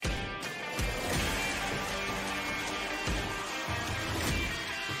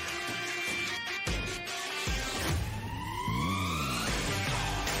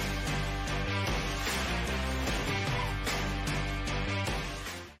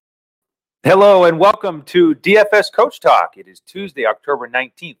Hello and welcome to DFS Coach Talk. It is Tuesday, October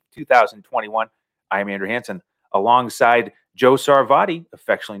 19th, 2021. I am Andrew Hansen alongside Joe Sarvati,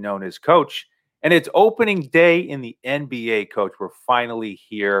 affectionately known as Coach. And it's opening day in the NBA, Coach. We're finally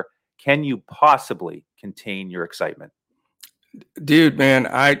here. Can you possibly contain your excitement? Dude, man,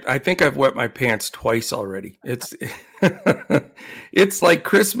 I think I've wet my pants twice already. It's it's like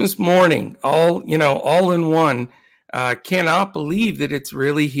Christmas morning, all in one. Cannot believe that it's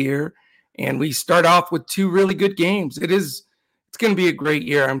really here. And we start off with two really good games. It's going to be a great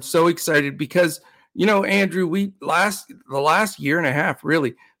year. I'm so excited because, Andrew, the last year and a half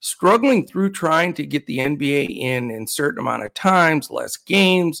really struggling through trying to get the NBA in a certain amount of times, less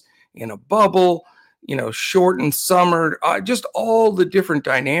games in a bubble, shortened summer, just all the different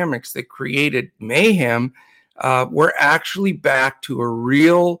dynamics that created mayhem. We're actually back to a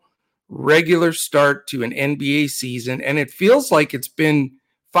real regular start to an NBA season. And it feels like it's been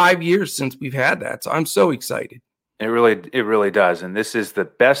 5 years since we've had that. So I'm so excited. It really does. And this is the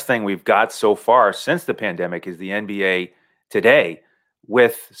best thing we've got so far since the pandemic is the NBA today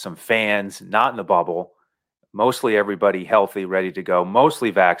with some fans, not in the bubble, mostly everybody healthy, ready to go,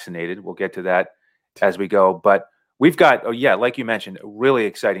 mostly vaccinated. We'll get to that as we go. But we've got, like you mentioned, a really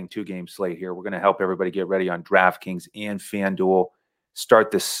exciting 2-game slate here. We're going to help everybody get ready on DraftKings and FanDuel,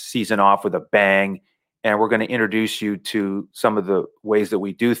 start this season off with a bang. And we're going to introduce you to some of the ways that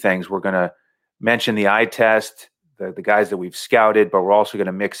we do things. We're going to mention the eye test, the guys that we've scouted, but we're also going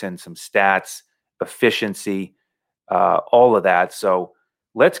to mix in some stats, efficiency, all of that. So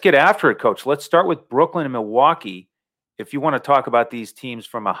let's get after it, Coach. Let's start with Brooklyn and Milwaukee. If you want to talk about these teams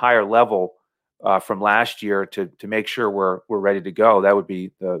from a higher level from last year to make sure we're ready to go, that would be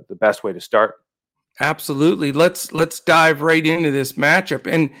the best way to start. Absolutely. Let's dive right into this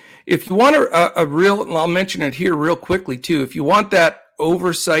matchup. And if you want a real, and I'll mention it here real quickly too, if you want that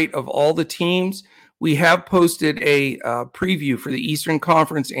oversight of all the teams, we have posted a preview for the Eastern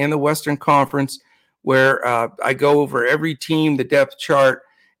Conference and the Western Conference where I go over every team, the depth chart,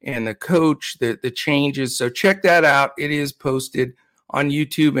 and the coach, the changes. So check that out. It is posted on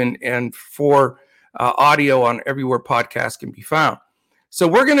YouTube and for audio on everywhere podcasts can be found. So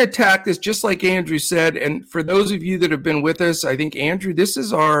we're going to attack this just like Andrew said. And for those of you that have been with us, I think, Andrew, this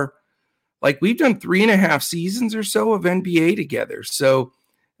is we've done 3.5 seasons or so of NBA together. So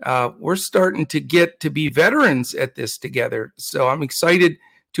we're starting to get to be veterans at this together. So I'm excited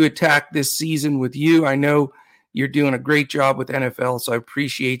to attack this season with you. I know you're doing a great job with NFL, so I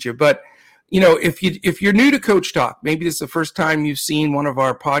appreciate you. But, if you're new to Coach Talk, maybe this is the first time you've seen one of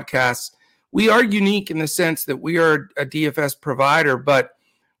our podcasts, we are unique in the sense that we are a DFS provider, but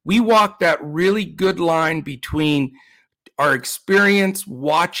we walk that really good line between our experience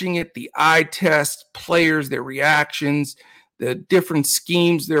watching it, the eye test, players, their reactions, the different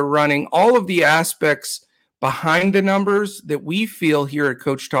schemes they're running, all of the aspects behind the numbers that we feel here at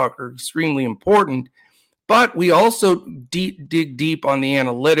Coach Talk are extremely important. But we also dig deep on the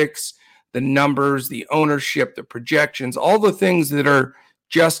analytics, the numbers, the ownership, the projections, all the things that are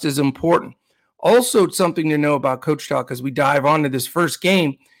just as important. Also, something to know about Coach Talk as we dive onto this first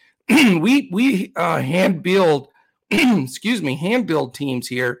game, we hand build teams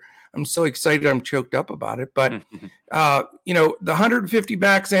here. I'm so excited, I'm choked up about it. But the 150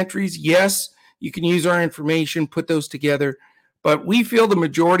 max entries, yes, you can use our information, put those together. But we feel the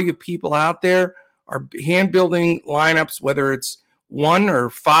majority of people out there are hand building lineups, whether it's 1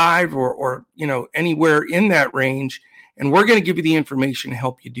 or 5 or anywhere in that range. And we're going to give you the information to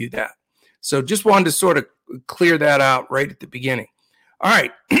help you do that. So just wanted to sort of clear that out right at the beginning. All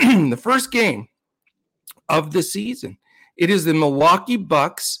right, the first game of the season, it is the Milwaukee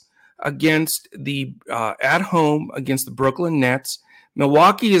Bucks against the at home against the Brooklyn Nets.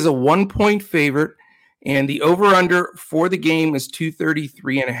 Milwaukee is a 1-point favorite, and the over/under for the game is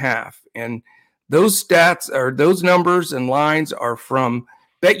 233.5. And those stats or those numbers and lines are from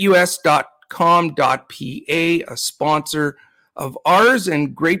BetUS.com.pa, a sponsor of ours,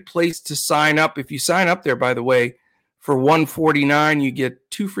 and great place to sign up. If you sign up there, by the way, for $149, you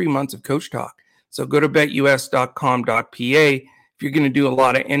get 2 free months of Coach Talk. So go to betus.com.pa if you're going to do a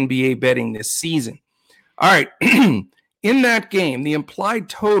lot of NBA betting this season. All right. In that game, the implied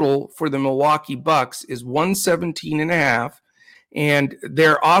total for the Milwaukee Bucks is 117.5, and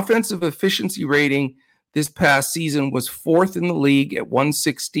their offensive efficiency rating this past season was 4th in the league at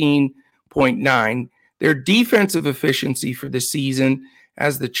 116.9. Their defensive efficiency for the season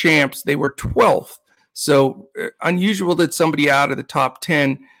as the champs, they were 12th. So unusual that somebody out of the top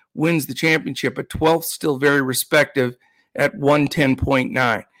 10 wins the championship, but 12th still very respective at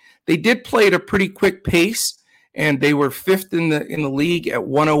 110.9. They did play at a pretty quick pace, and they were fifth in the league at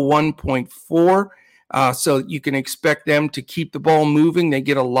 101.4. So you can expect them to keep the ball moving. They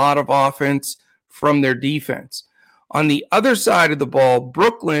get a lot of offense from their defense. On the other side of the ball,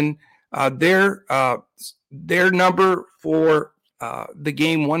 Brooklyn, their number for the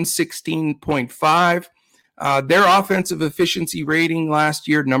game, 116.5. Their offensive efficiency rating last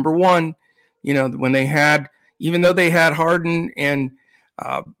year, number one. When they had, even though they had Harden and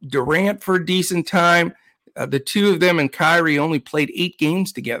Durant for a decent time, the two of them and Kyrie only played 8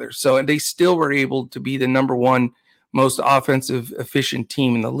 games together. And they still were able to be the number one most offensive efficient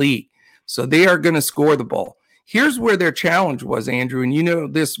team in the league. So they are going to score the ball. Here's where their challenge was, Andrew, and you know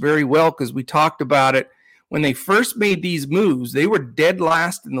this very well because we talked about it. When they first made these moves, they were dead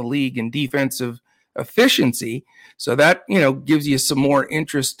last in the league in defensive efficiency. So that, gives you some more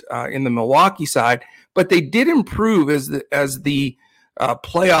interest in the Milwaukee side. But they did improve as the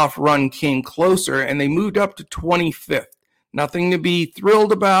playoff run came closer, and they moved up to 25th. Nothing to be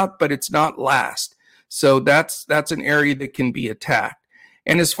thrilled about, but it's not last. So that's an area that can be attacked.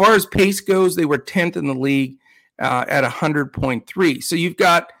 And as far as pace goes, they were 10th in the league at 100.3. So you've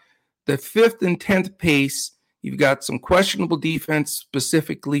got the 5th and 10th pace. You've got some questionable defense,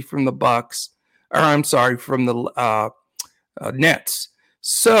 specifically from the from the Nets.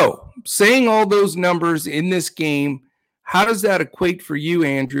 So saying all those numbers in this game, how does that equate for you,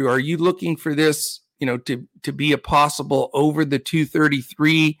 Andrew? Are you looking for this, to be a possible over the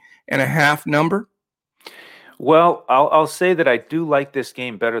 233.5 number? Well, I'll say that I do like this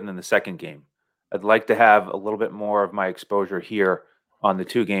game better than the second game. I'd like to have a little bit more of my exposure here on the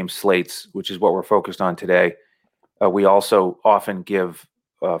 2-game slates, which is what we're focused on today. We also often give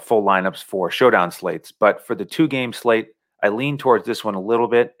full lineups for showdown slates, but for the 2-game slate, I lean towards this one a little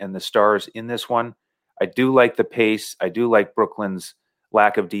bit, and the stars in this one. I do like the pace. I do like Brooklyn's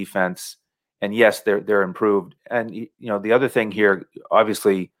lack of defense, and yes, they're improved. And the other thing here,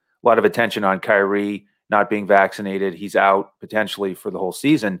 obviously, a lot of attention on Kyrie not being vaccinated. He's out potentially for the whole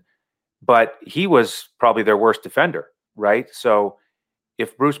season, but he was probably their worst defender, right? So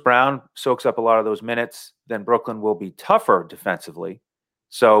if Bruce Brown soaks up a lot of those minutes, then Brooklyn will be tougher defensively.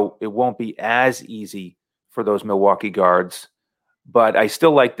 So it won't be as easy for those Milwaukee guards, but I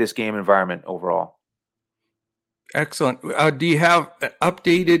still like this game environment overall. Excellent. Do you have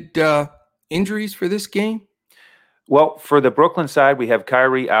updated injuries for this game? Well, for the Brooklyn side, we have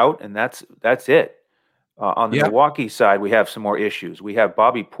Kyrie out, and that's it. On the Milwaukee side, we have some more issues. We have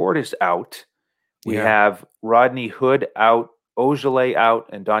Bobby Portis out. We have Rodney Hood out, Ojale out,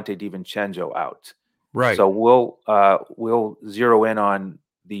 and Dante DiVincenzo out. Right. So we'll zero in on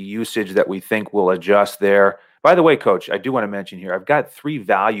the usage that we think will adjust there. By the way, Coach, I do want to mention here, I've got 3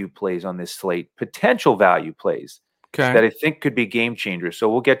 value plays on this slate, potential value plays that I think could be game changers. So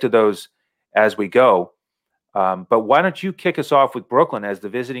we'll get to those as we go. But why don't you kick us off with Brooklyn as the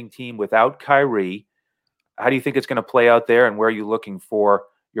visiting team without Kyrie? How do you think it's going to play out there, and where are you looking for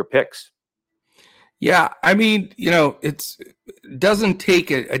your picks? Yeah, I mean, it doesn't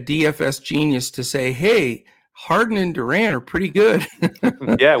take a DFS genius to say, hey, Harden and Durant are pretty good.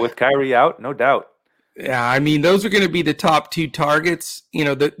 Yeah, with Kyrie out, no doubt. Yeah, I mean, those are going to be the top 2 targets.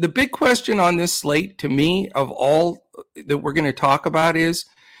 The big question on this slate, to me, of all that we're going to talk about is,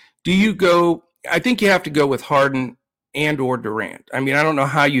 I think you have to go with Harden and or Durant. I mean, I don't know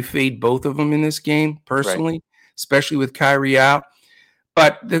how you fade both of them in this game, personally, especially with Kyrie out.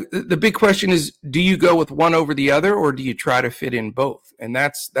 But the big question is, do you go with one over the other, or do you try to fit in both? And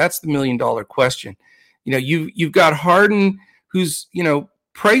that's the $1 million question. You've got Harden, who's,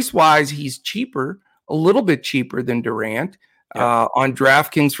 price-wise, he's cheaper, a little bit cheaper than Durant. On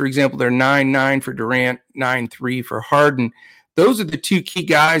DraftKings, for example, they're 9.9 for Durant, 9.3 for Harden. Those are the 2 key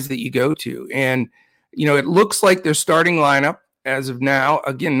guys that you go to. And, it looks like their starting lineup as of now,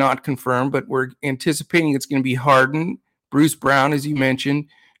 again, not confirmed, but we're anticipating it's going to be Harden, Bruce Brown, as you mentioned,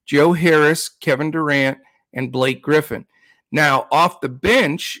 Joe Harris, Kevin Durant, and Blake Griffin. Now, off the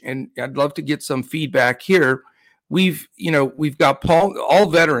bench, and I'd love to get some feedback here, we've got Paul, all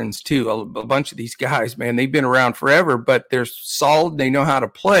veterans too, a bunch of these guys, man, they've been around forever, but they're solid, they know how to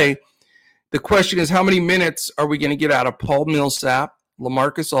play. The question is, how many minutes are we going to get out of Paul Millsap,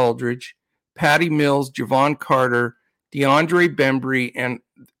 LaMarcus Aldridge, Patty Mills, Javon Carter, DeAndre Bembry, and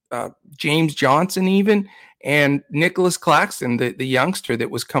James Johnson even, and Nicholas Claxton, the youngster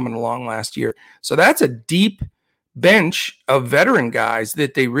that was coming along last year. So that's a deep bench of veteran guys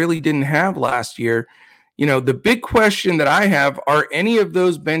that they really didn't have last year. The big question that I have, are any of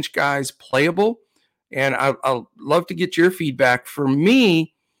those bench guys playable? And I'll love to get your feedback. For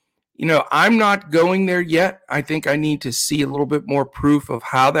me, I'm not going there yet. I think I need to see a little bit more proof of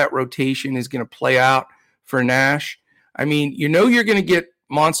how that rotation is going to play out for Nash. I mean, you know you're going to get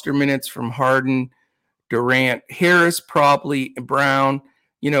monster minutes from Harden, Durant, Harris, probably Brown.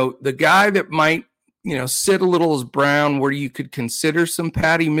 You know, the guy that might, you know, sit a little is Brown, where you could consider some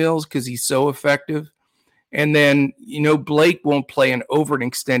Patty Mills because he's so effective. And then, you know, Blake won't play over an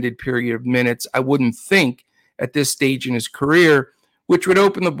extended period of minutes, I wouldn't think, at this stage in his career, which would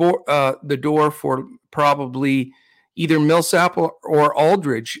open the door for probably either Millsap or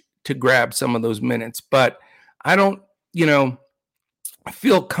Aldridge to grab some of those minutes. But I don't, you know,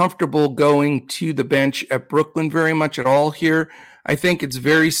 feel comfortable going to the bench at Brooklyn very much at all here. I think it's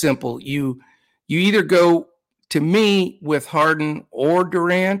very simple. You either go, to me, with Harden or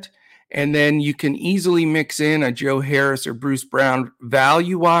Durant, and then you can easily mix in a Joe Harris or Bruce Brown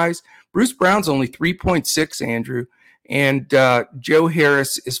value-wise. Bruce Brown's only 3.6, Andrew, and Joe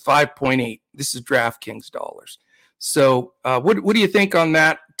Harris is 5.8. This is DraftKings dollars. So what do you think on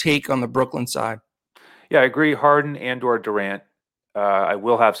that take on the Brooklyn side? Yeah, I agree. Harden and or Durant. I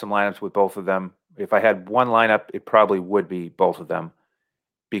will have some lineups with both of them. If I had one lineup, it probably would be both of them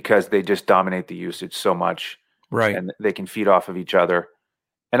because they just dominate the usage so much. Right. And they can feed off of each other.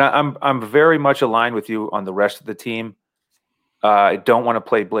 And I'm very much aligned with you on the rest of the team. I don't want to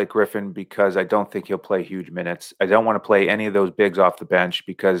play Blake Griffin because I don't think he'll play huge minutes. I don't want to play any of those bigs off the bench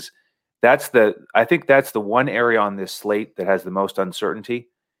because I think that's the one area on this slate that has the most uncertainty.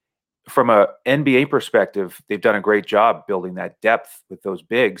 From a NBA perspective, they've done a great job building that depth with those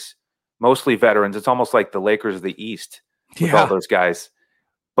bigs, mostly veterans. It's almost like the Lakers of the East with all those guys.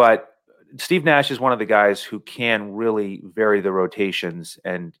 But Steve Nash is one of the guys who can really vary the rotations,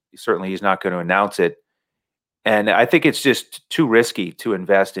 and certainly he's not going to announce it. And I think it's just too risky to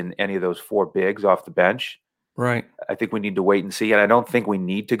invest in any of those four bigs off the bench. Right. I think we need to wait and see, and I don't think we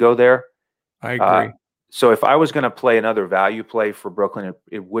need to go there. I agree. So if I was going to play another value play for Brooklyn,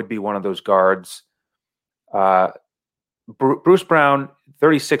 it would be one of those guards. Bruce Brown,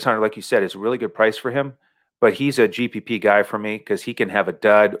 3,600, like you said, is a really good price for him. But he's a GPP guy for me because he can have a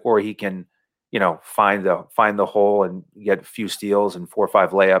dud or he can, you know, find the hole and get a few steals and 4 or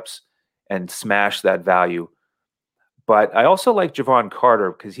 5 layups and smash that value. But I also like Javon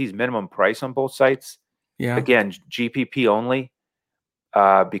Carter because he's minimum price on both sites. Yeah. Again, GPP only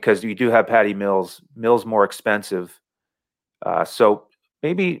because you do have Patty Mills. Mills more expensive. So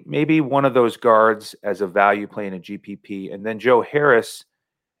maybe one of those guards as a value play in a GPP. And then Joe Harris,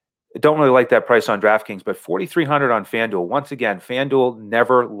 I don't really like that price on DraftKings, but 4,300 on FanDuel. Once again, FanDuel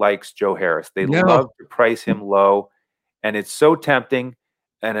never likes Joe Harris. They love to price him low, and it's so tempting.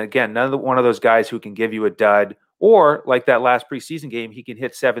 And again, one of those guys who can give you a dud, or like that last preseason game, he can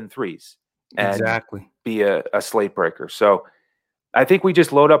hit 7 threes and be a slate breaker. So I think we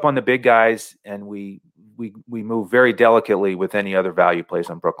just load up on the big guys, and we move very delicately with any other value plays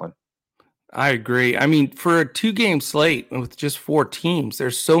on Brooklyn. I agree. I mean, for a 2-game slate with just 4 teams,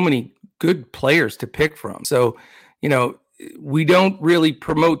 there's so many good players to pick from. So, you know, we don't really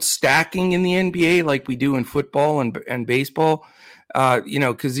promote stacking in the NBA like we do in football and baseball, you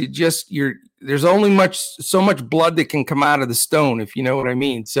know, because there's only so much blood that can come out of the stone, if you know what I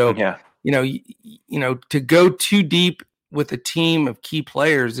mean. So, yeah, you know, to go too deep with a team of key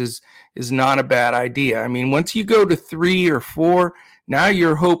players is not a bad idea. I mean, once you go to 3 or 4, now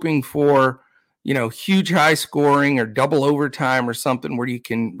you're hoping for, you know, huge high scoring or double overtime or something where you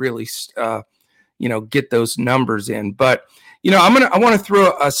can really, you know, get those numbers in. But, you know, I want to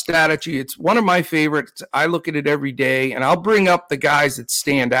throw a stat at you. It's one of my favorites. I look at it every day, and I'll bring up the guys that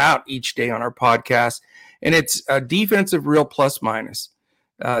stand out each day on our podcast. And it's a defensive real plus minus,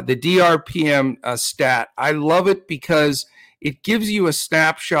 the DRPM stat. I love it because it gives you a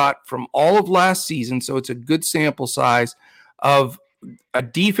snapshot from all of last season. So it's a good sample size of a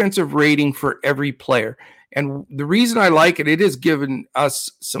defensive rating for every player. And the reason I like it, it has given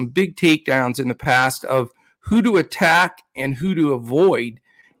us some big takedowns in the past of who to attack and who to avoid.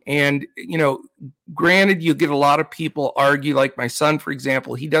 And, you know, granted, you get a lot of people argue, like my son, for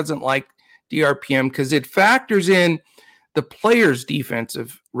example, he doesn't like DRPM because it factors in the player's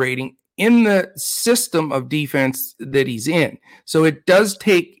defensive rating in the system of defense that he's in. So it does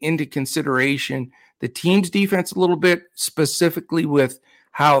take into consideration the team's defense a little bit, specifically with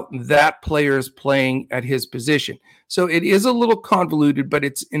how that player is playing at his position. So it is a little convoluted, but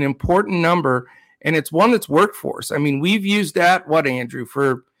it's an important number, and it's one that's worked for us. I mean, we've used that, Andrew,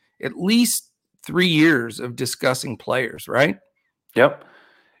 for at least 3 years of discussing players, right? Yep.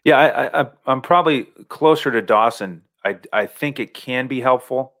 Yeah, I'm probably closer to Dawson. I think it can be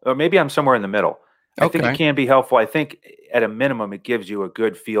helpful, or maybe I'm somewhere in the middle. I think it can be helpful. I think at a minimum, it gives you a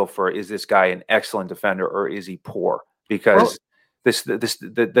good feel for, is this guy an excellent defender or is he poor? Because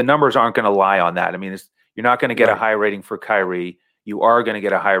the numbers aren't going to lie on that. I mean, You're not going to get a Right. high rating for Kyrie. You are going to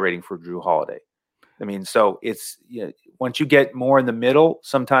get a high rating for Drew Holiday. I mean, so it's, you know, once you get more in the middle,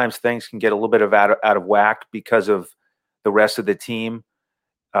 sometimes things can get a little bit of out of whack because of the rest of the team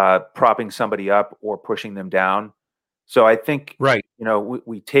propping somebody up or pushing them down. So I think, Right. you know,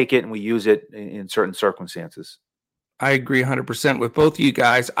 we take it and we use it in certain circumstances. I agree 100% with both of you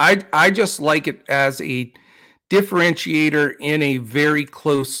guys. I just like it as a differentiator in a very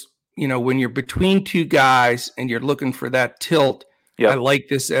close, you know, when you're between two guys and you're looking for that tilt. I Yep. like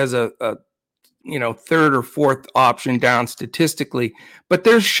this as a you know, third or fourth option down statistically. But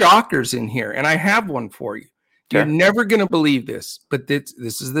there's shockers in here, and I have one for you. You're Okay. never going to believe this, but this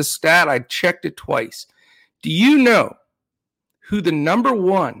is the stat. I checked it twice. Do you know who the number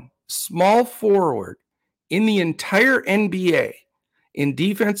one small forward in the entire NBA in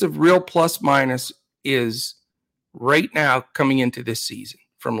defensive real plus minus is right now coming into this season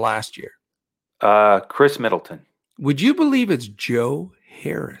from last year? Chris Middleton. Would you believe it's Joe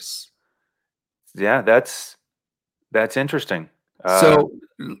Harris? Yeah, that's interesting. So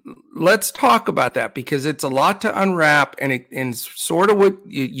let's talk about that because it's a lot to unwrap and sort of what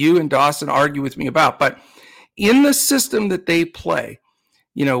you and Dawson argue with me about. But in the system that they play,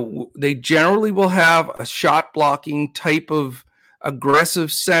 you know, they generally will have a shot blocking type of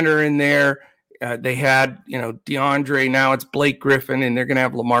aggressive center in there. They had, you know, DeAndre, now it's Blake Griffin, and they're going to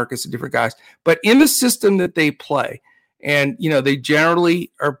have LaMarcus and different guys. But in the system that they play, and, you know, they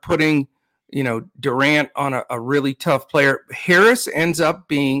generally are putting, you know, Durant on a really tough player. Harris ends up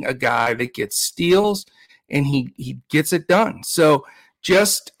being a guy that gets steals and he gets it done. So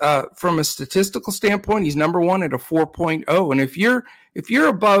just from a statistical standpoint, he's number one at a 4.0. And if you're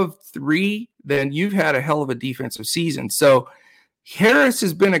above 3, then you've had a hell of a defensive season. So Harris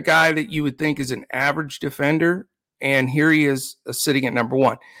has been a guy that you would think is an average defender, and here he is sitting at number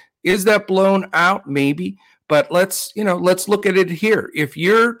one. Is that blown out? Maybe. But let's look at it here. If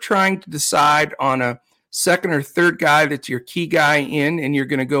you're trying to decide on a second or third guy that's your key guy in, and you're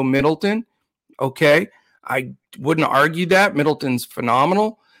going to go Middleton, okay, I wouldn't argue that. Middleton's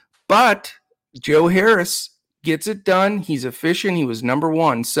phenomenal. But Joe Harris gets it done. He's efficient. He was number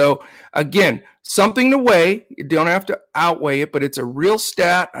one. So, again, something to weigh. You don't have to outweigh it, but it's a real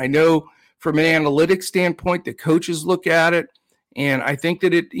stat. I know from an analytics standpoint, the coaches look at it. And I think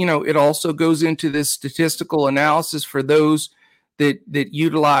that it also goes into this statistical analysis for those that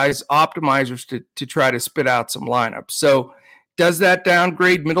utilize optimizers to try to spit out some lineups. So does that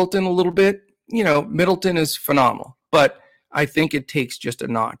downgrade Middleton a little bit? You know, Middleton is phenomenal, but I think it takes just a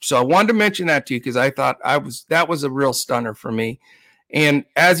notch. So I wanted to mention that to you because I thought that was a real stunner for me. And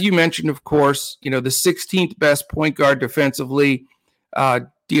as you mentioned, of course, you know, the 16th best point guard defensively,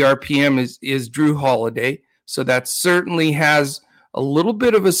 DRPM is Drew Holiday. So that certainly has a little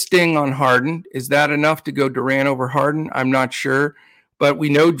bit of a sting on Harden. Is that enough to go Durant over Harden? I'm not sure, but we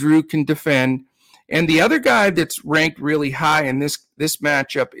know Drew can defend. And the other guy that's ranked really high in this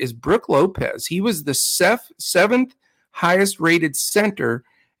matchup is Brook Lopez. He was the seventh highest rated center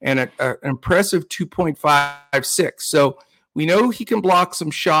and an impressive 2.56. So we know he can block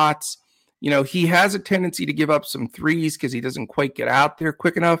some shots. You know, he has a tendency to give up some threes because he doesn't quite get out there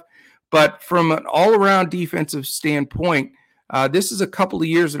quick enough. But from an all-around defensive standpoint, this is a couple of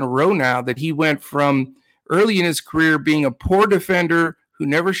years in a row now that he went from early in his career being a poor defender who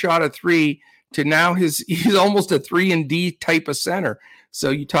never shot a three to now he's almost a 3-and-D type of center.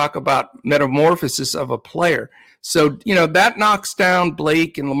 So you talk about metamorphosis of a player. So, you know, that knocks down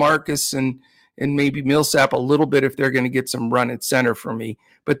Blake and LaMarcus and maybe Millsap a little bit if they're going to get some run at center for me.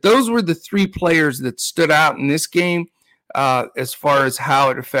 But those were the 3 players that stood out in this game. As far as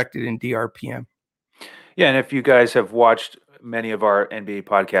how it affected in DRPM. Yeah, and if you guys have watched many of our NBA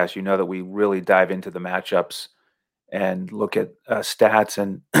podcasts, you know that we really dive into the matchups and look at stats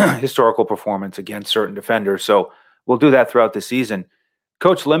and historical performance against certain defenders. So we'll do that throughout the season.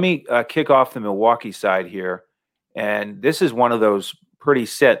 Coach, let me kick off the Milwaukee side here. And this is one of those pretty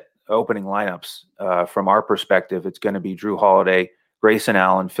set opening lineups from our perspective. It's going to be Drew Holiday, Grayson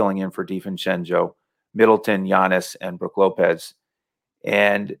Allen filling in for DiVincenzo, Middleton, Giannis, and Brook Lopez.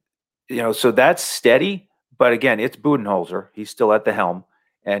 And, you know, so that's steady. But again, it's Budenholzer. He's still at the helm,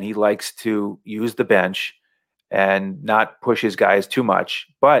 and he likes to use the bench and not push his guys too much.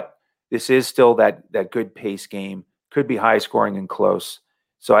 But this is still that good pace game. Could be high scoring and close.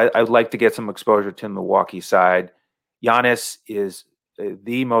 So I'd like to get some exposure to the Milwaukee side. Giannis is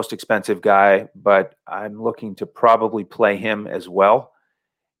the most expensive guy, but I'm looking to probably play him as well.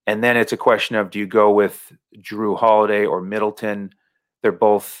 And then it's a question of, do you go with Drew Holiday or Middleton? They're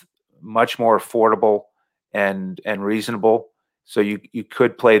both much more affordable and reasonable. So you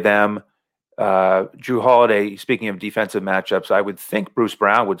could play them. Drew Holiday, speaking of defensive matchups, I would think Bruce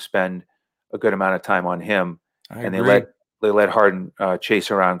Brown would spend a good amount of time on him. I And agree. they let Harden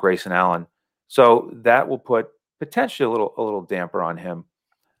chase around Grayson Allen. So that will put potentially a little damper on him.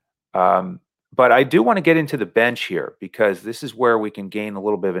 But I do want to get into the bench here because this is where we can gain a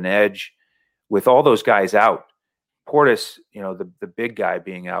little bit of an edge with all those guys out. Portis, the big guy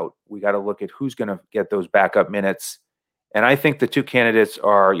being out, we got to look at who's going to get those backup minutes. And I think the two candidates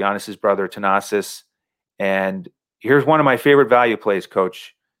are Giannis's brother, Thanasis. And here's one of my favorite value plays,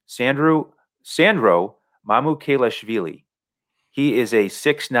 Coach. Sandro Mamukelashvili. He is a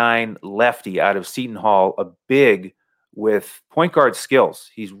 6'9" lefty out of Seton Hall, a big with point guard skills.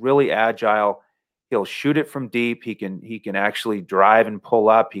 He's really agile. He'll shoot it from deep. He can actually drive and pull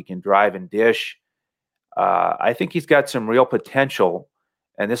up. He can drive and dish. I think he's got some real potential,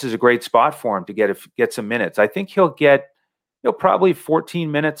 and this is a great spot for him to get some minutes. I think he'll probably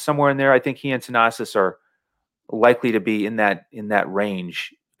 14 minutes somewhere in there. I think he and Thanasis are likely to be in that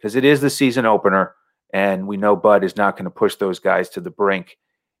range because it is the season opener, and we know Bud is not going to push those guys to the brink,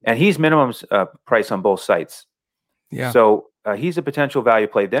 and he's minimum price on both sites. Yeah. So he's a potential value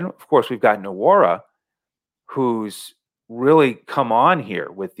play. Then, of course, we've got Nwora, who's really come on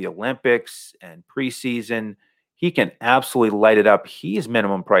here with the Olympics and preseason. He can absolutely light it up. He's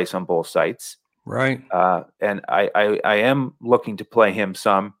minimum price on both sites. Right. And I am looking to play him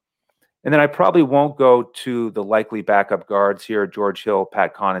some. And then I probably won't go to the likely backup guards here, George Hill,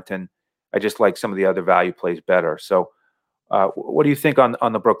 Pat Connaughton. I just like some of the other value plays better. So what do you think on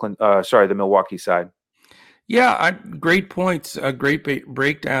the the Milwaukee side? Yeah, great points. A great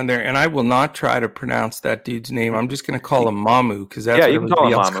breakdown there. And I will not try to pronounce that dude's name. I'm just going to call him Mamu because that's you can call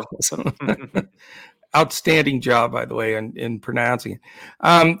him Mamu. Outstanding job, by the way, in pronouncing it.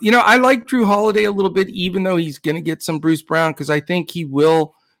 I like Drew Holiday a little bit, even though he's going to get some Bruce Brown, because I think he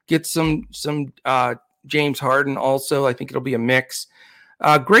will get some James Harden also. I think it'll be a mix.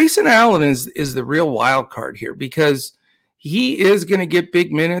 Grayson Allen is the real wild card here because he is going to get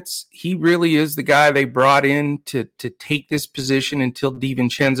big minutes. He really is the guy they brought in to take this position until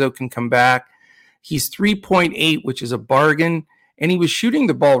DiVincenzo can come back. He's 3.8, which is a bargain. And he was shooting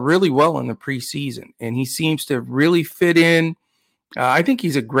the ball really well in the preseason. And he seems to really fit in. I think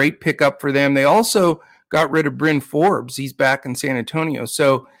he's a great pickup for them. They also got rid of Bryn Forbes. He's back in San Antonio.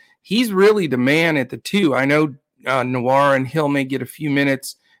 So he's really the man at the 2. I know Nwora and Hill may get a few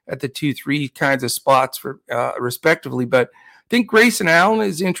minutes at the 2-3 kinds of spots for respectively. But I think Grayson Allen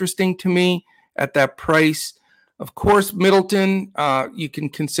is interesting to me at that price. Of course, Middleton, you can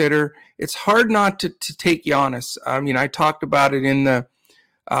consider. It's hard not to take Giannis. I mean, I talked about it in the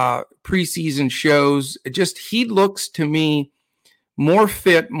preseason shows. He looks to me more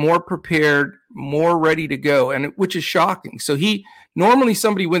fit, more prepared, more ready to go, and which is shocking. So normally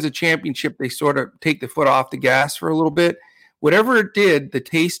somebody wins a championship, they sort of take the foot off the gas for a little bit. Whatever it did, the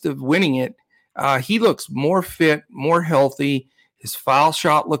taste of winning it, he looks more fit, more healthy. His foul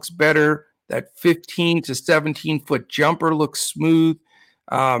shot looks better. That 15 to 17-foot jumper looks smooth.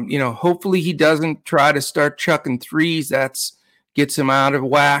 Hopefully he doesn't try to start chucking threes. That's gets him out of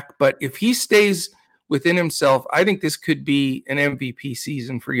whack. But if he stays within himself, I think this could be an MVP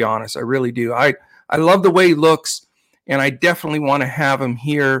season for Giannis. I really do. I love the way he looks, and I definitely want to have him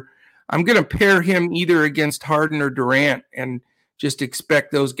here. I'm going to pair him either against Harden or Durant and just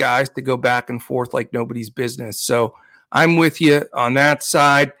expect those guys to go back and forth like nobody's business. So I'm with you on that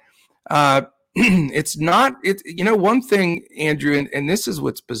side. It's one thing, Andrew, and this is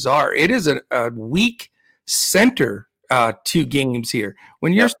what's bizarre. It is a weak center 2 games here.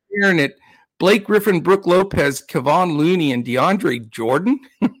 When you're staring at Blake Griffin, Brook Lopez, Kevon Looney, and DeAndre Jordan,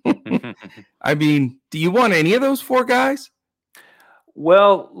 I mean, do you want any of those 4 guys?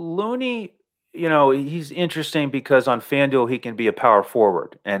 Well, Looney, he's interesting because on FanDuel he can be a power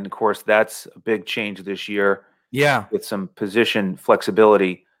forward. And, of course, that's a big change this year. Yeah. With some position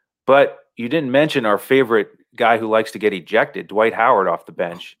flexibility. But you didn't mention our favorite guy who likes to get ejected, Dwight Howard off the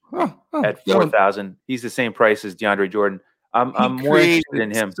bench at 4,000. He's the same price as DeAndre Jordan. I'm more interested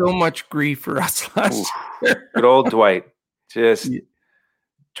in him. So much grief for us last year. Good old Dwight. Just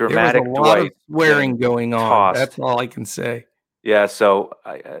dramatic Dwight. A lot of swearing going on. Tossed. That's all I can say. Yeah, so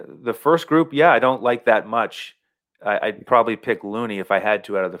the first group, I don't like that much. I'd probably pick Looney if I had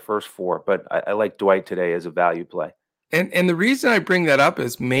to out of the first 4, but I like Dwight today as a value play. And the reason I bring that up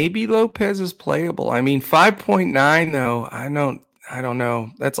is maybe Lopez is playable. I mean, 5.9 though, I don't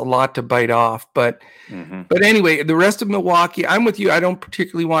know. That's a lot to bite off. But but anyway, the rest of Milwaukee, I'm with you. I don't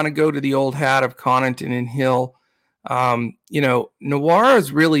particularly want to go to the old hat of Connaughton and Hill. Nwora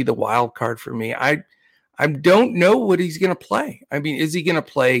is really the wild card for me. I don't know what he's going to play. I mean, is he going to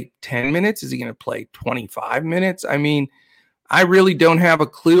play 10 minutes? Is he going to play 25 minutes? I mean, I really don't have a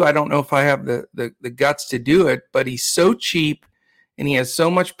clue. I don't know if I have the guts to do it, but he's so cheap and he has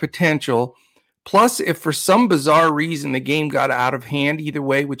so much potential. Plus, if for some bizarre reason the game got out of hand either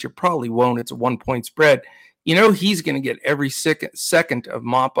way, which it probably won't, it's a 1-point spread, he's going to get every second of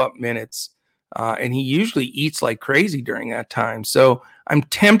mop-up minutes, and he usually eats like crazy during that time. So I'm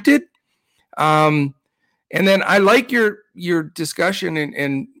tempted. And then I like your discussion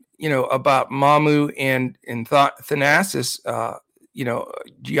and about Mamu and Thanasis,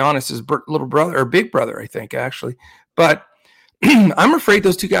 Giannis's little brother or big brother, I think actually. But I'm afraid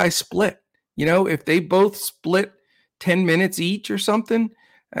those two guys split. If they both split 10 minutes each or something,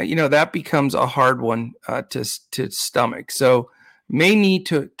 that becomes a hard one to stomach. So may need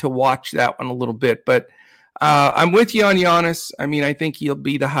to watch that one a little bit, but. I'm with you on Giannis. I mean, I think he'll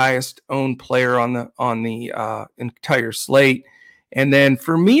be the highest owned player on the entire slate. And then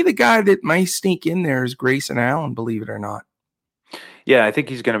for me, the guy that might sneak in there is Grayson Allen, believe it or not. Yeah, I think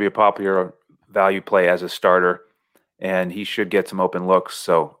he's going to be a popular value play as a starter, and he should get some open looks,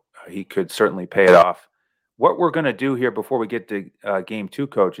 so he could certainly pay it off. What we're going to do here before we get to game 2,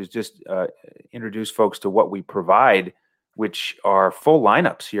 Coach, is just introduce folks to what we provide, which are full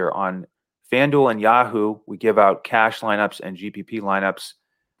lineups here on FanDuel and Yahoo. We give out cash lineups and GPP lineups.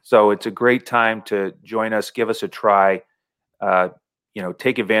 So it's a great time to join us, give us a try,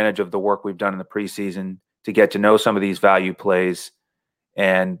 take advantage of the work we've done in the preseason to get to know some of these value plays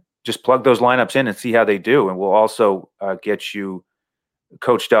and just plug those lineups in and see how they do. And we'll also get you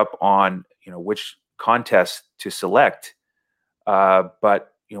coached up on, which contests to select.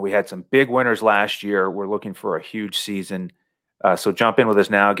 But we had some big winners last year. We're looking for a huge season. So jump in with us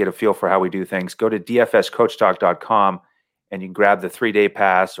now, get a feel for how we do things. Go to dfscoachtalk.com and you can grab the 3-day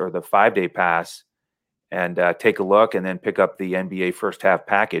pass or the 5-day pass and take a look and then pick up the NBA first half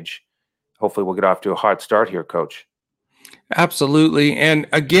package. Hopefully we'll get off to a hot start here, Coach. Absolutely. And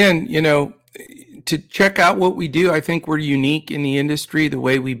again, to check out what we do, I think we're unique in the industry, the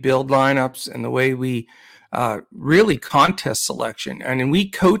way we build lineups and the way we really contest selection. And we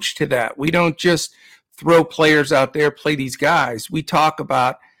coach to that. We don't just throw players out there, play these guys. We talk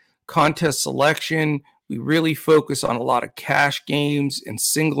about contest selection. We really focus on a lot of cash games and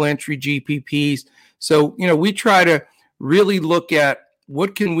single entry GPPs. So, we try to really look at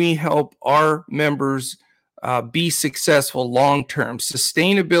what can we help our members be successful long-term.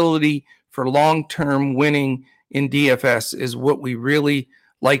 Sustainability for long-term winning in DFS is what we really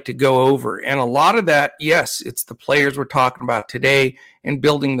like to go over. And a lot of that, yes, it's the players we're talking about today and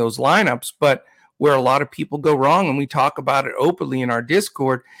building those lineups, but where a lot of people go wrong, and we talk about it openly in our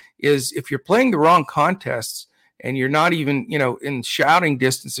Discord, is if you're playing the wrong contests and you're not even, in shouting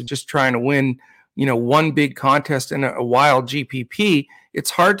distance of just trying to win, one big contest in a wild GPP, it's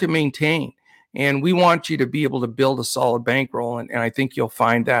hard to maintain. And we want you to be able to build a solid bankroll. And I think you'll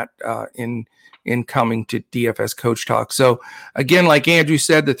find that in coming to DFS Coach Talk. So again, like Andrew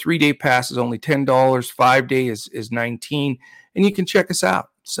said, the 3-day pass is only $10, 5-day is $19, and you can check us out.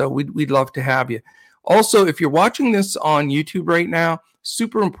 So we'd love to have you. Also, if you're watching this on YouTube right now,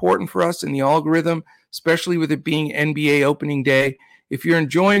 super important for us in the algorithm, especially with it being NBA opening day. If you're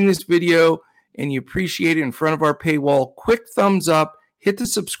enjoying this video and you appreciate it in front of our paywall, quick thumbs up, hit the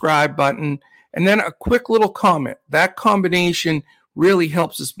subscribe button, and then a quick little comment. That combination really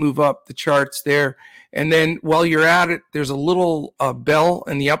helps us move up the charts there. And then while you're at it, there's a little bell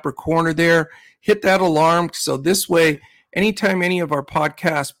in the upper corner there. Hit that alarm so this way, anytime any of our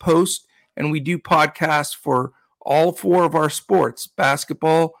podcasts post, and we do podcasts for all 4 of our sports,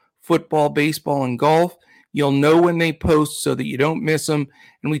 basketball, football, baseball, and golf, you'll know when they post so that you don't miss them.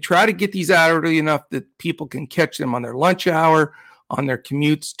 And we try to get these out early enough that people can catch them on their lunch hour, on their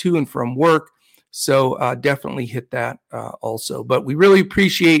commutes to and from work. So definitely hit that also. But we really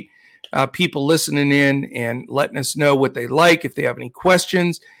appreciate people listening in and letting us know what they like, if they have any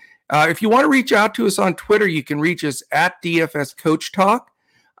questions. If you want to reach out to us on Twitter, you can reach us at DFS Coach Talk.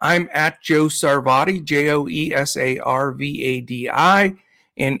 I'm at Joe Sarvadi, JoeSarvadi,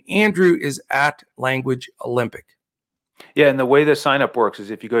 and Andrew is at Language Olympic. Yeah, and the way the sign-up works is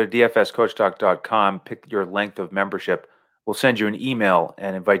if you go to dfscoachtalk.com, pick your length of membership, we'll send you an email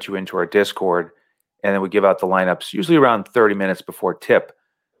and invite you into our Discord, and then we give out the lineups usually around 30 minutes before tip.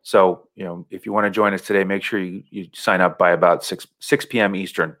 So, if you want to join us today, make sure you sign up by about 6 p.m.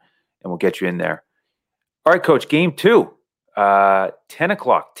 Eastern, and we'll get you in there. All right, Coach, game 2, 10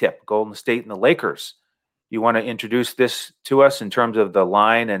 o'clock tip, Golden State and the Lakers. You want to introduce this to us in terms of the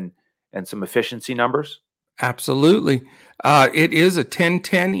line and some efficiency numbers? Absolutely. It is a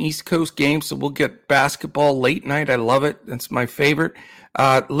 10-10 East Coast game, so we'll get basketball late night. I love it. That's my favorite.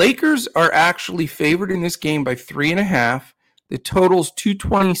 Lakers are actually favored in this game by 3.5. The total's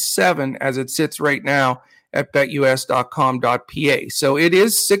 227 as it sits right now at betus.com.pa. So it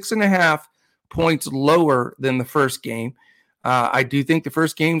is 6.5 points lower than the first game. I do think the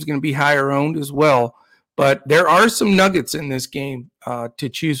first game is going to be higher owned as well, but there are some nuggets in this game to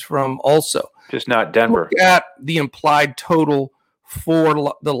choose from also. Just not Denver. Look at the implied total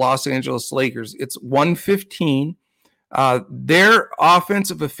for the Los Angeles Lakers. It's 115. Their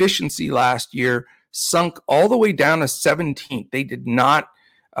offensive efficiency last year sunk all the way down to 17th. They did not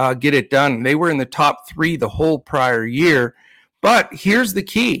get it done. They were in the top 3 the whole prior year. But here's the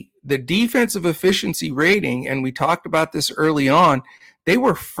key. The defensive efficiency rating, and we talked about this early on, they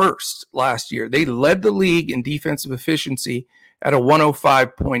were first last year. They led the league in defensive efficiency at a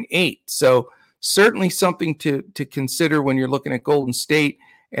 105.8. So certainly something to consider when you're looking at Golden State.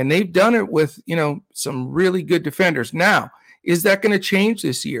 And they've done it with, some really good defenders. Now, is that going to change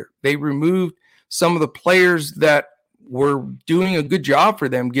this year? They removed some of the players that were doing a good job for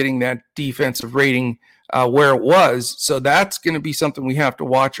them getting that defensive rating where it was. So that's going to be something we have to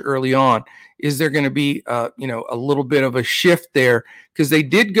watch early on. Is there going to be, a little bit of a shift there? Because they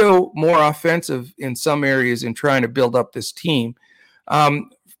did go more offensive in some areas in trying to build up this team.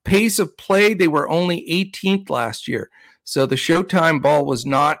 Pace of play, they were only 18th last year. So the Showtime ball was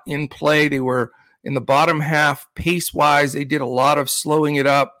not in play. They were in the bottom half pace-wise. They did a lot of slowing it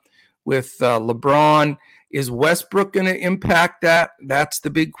up with LeBron. Is Westbrook going to impact that? That's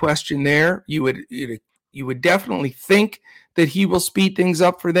the big question there. You would definitely think that he will speed things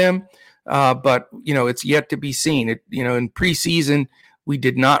up for them, but it's yet to be seen. In preseason, we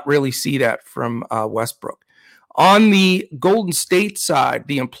did not really see that from Westbrook. On the Golden State side,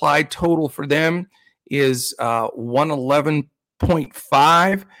 the implied total for them is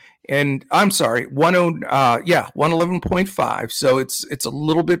 111.5, and I'm sorry, 111.5. So it's a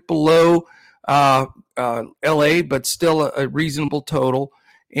little bit below LA, but still a reasonable total.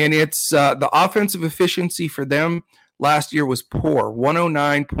 And it's the offensive efficiency for them last year was poor,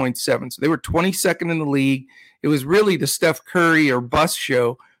 109.7. So they were 22nd in the league. It was really the Steph Curry or bust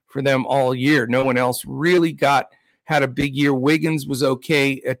show for them all year. No one else really had a big year. Wiggins was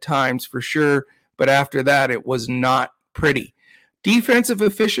okay at times for sure, but after that, it was not pretty. Defensive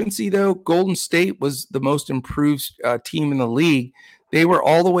efficiency, though, Golden State was the most improved team in the league. They were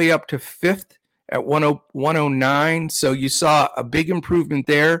all the way up to 5th at 109. So you saw a big improvement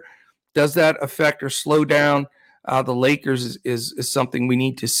there. Does that affect or slow down the Lakers is something we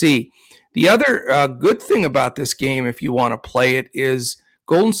need to see. The other good thing about this game, if you want to play it, is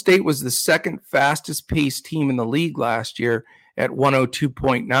Golden State was the second fastest paced team in the league last year at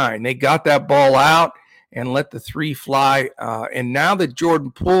 102.9. They got that ball out and let the three fly. And now that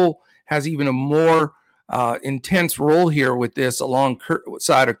Jordan Poole has even a more intense role here with this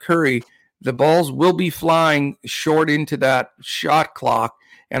alongside of Curry, the balls will be flying short into that shot clock.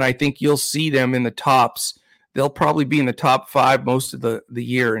 And I think you'll see them in the tops. They'll probably be in the top 5 most of the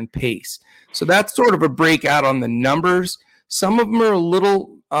year in pace. So that's sort of a breakout on the numbers. Some of them are a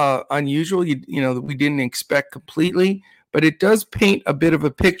little unusual, that we didn't expect completely, but it does paint a bit of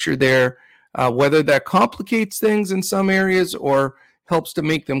a picture there, whether that complicates things in some areas or helps to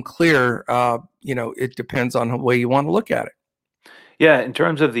make them clear. It depends on the way you want to look at it. Yeah, in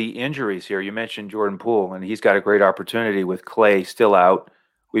terms of the injuries here, you mentioned Jordan Poole, and he's got a great opportunity with Clay still out.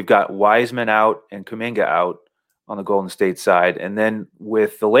 We've got Wiseman out and Kuminga out on the Golden State side. And then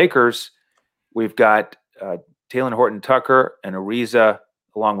with the Lakers, we've got Talen Horton-Tucker and Ariza,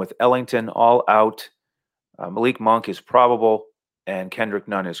 along with Ellington, all out. Malik Monk is probable, and Kendrick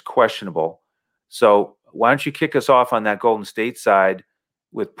Nunn is questionable. So why don't you kick us off on that Golden State side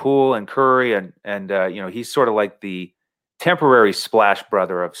with Poole and Curry, and he's sort of like the temporary splash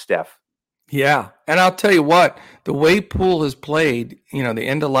brother of Steph. Yeah, and I'll tell you what, the way Poole has played, the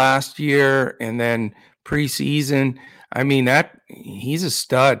end of last year and then preseason, I mean, he's a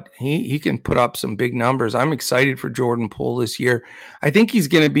stud. He can put up some big numbers. I'm excited for Jordan Poole this year. I think he's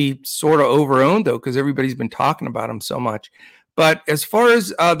going to be sort of overowned, though, because everybody's been talking about him so much. But as far as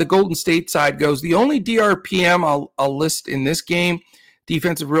the Golden State side goes, the only DRPM I'll list in this game,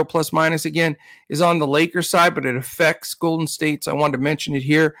 defensive real plus minus again, is on the Lakers side, but it affects Golden State, so I wanted to mention it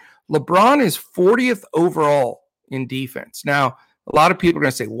here. LeBron is 40th overall in defense. Now, a lot of people are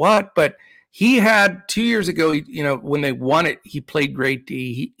going to say, what? But he had 2 years ago, when they won it, he played great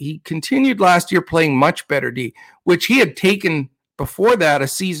D. He continued last year playing much better D, which he had taken before that a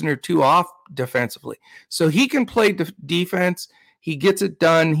season or two off defensively. So he can play defense. He gets it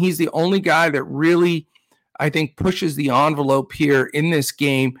done. He's the only guy that really I think pushes the envelope here in this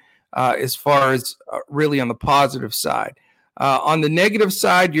game as far as really on the positive side. On the negative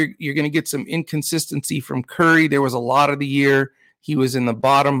side, you're going to get some inconsistency from Curry. There was a lot of the year he was in the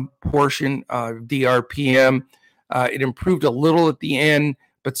bottom portion of DRPM. It improved a little at the end,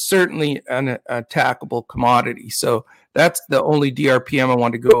 but certainly an attackable commodity. So that's the only DRPM I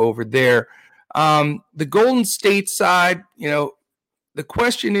want to go over there. The Golden State side, the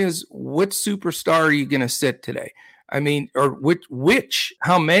question is, what superstar are you going to sit today? I mean, or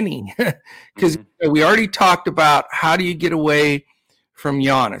how many? Because we already talked about how do you get away from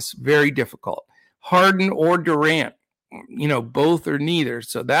Giannis? Very difficult. Harden or Durant, both or neither.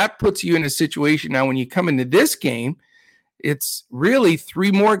 So that puts you in a situation now when you come into this game, it's really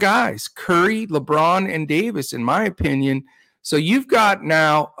three more guys, Curry, LeBron, and Davis, in my opinion. So you've got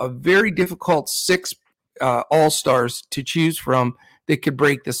now a very difficult 6 all-stars to choose from that could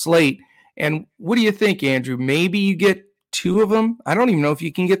break the slate. And what do you think, Andrew? Maybe you get 2 of them? I don't even know if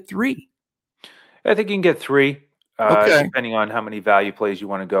you can get 3. I think you can get 3, okay. Depending on how many value plays you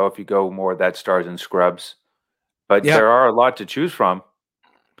want to go. If you go more of that stars and scrubs. But there are a lot to choose from.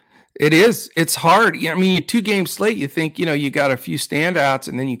 It is. It's hard. I mean, a 2-game slate, you think, you got a few standouts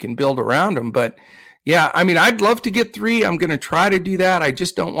and then you can build around them. But yeah, I mean, I'd love to get 3. I'm going to try to do that. I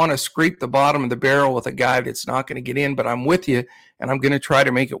just don't want to scrape the bottom of the barrel with a guy that's not going to get in, but I'm with you and I'm going to try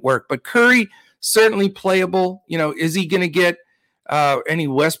to make it work. But Curry, certainly playable. Is he going to get any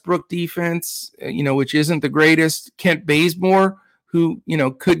Westbrook defense, which isn't the greatest? Kent Bazemore, who,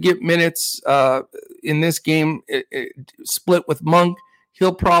 could get minutes in this game, split with Monk.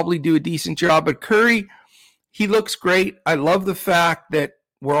 He'll probably do a decent job. But Curry, he looks great. I love the fact that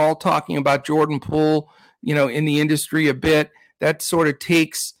we're all talking about Jordan Poole, in the industry a bit. That sort of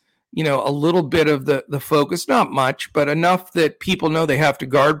takes, a little bit of the focus, not much, but enough that people know they have to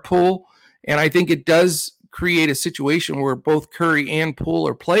guard Poole. And I think it does create a situation where both Curry and Poole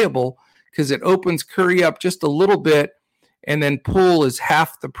are playable because it opens Curry up just a little bit. And then Poole is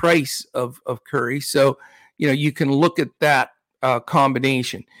half the price of Curry. So, you can look at that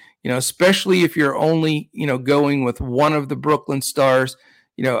combination, especially if you're only, going with one of the Brooklyn stars.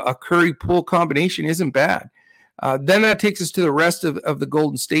 A Curry Poole combination isn't bad. Then that takes us to the rest of the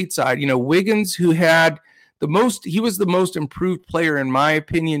Golden State side. Wiggins, who had he was the most improved player, in my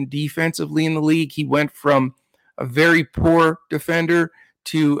opinion, defensively in the league. He went from a very poor defender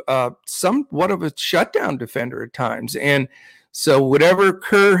to somewhat of a shutdown defender at times. And so whatever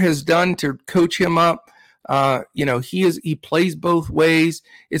Kerr has done to coach him up, he plays both ways.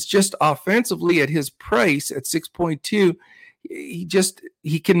 It's just offensively at his price at 6.2,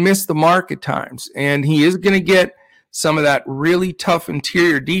 he can miss the mark at times, and he is going to get some of that really tough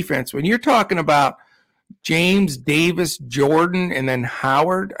interior defense. When you're talking about James, Davis, Jordan, and then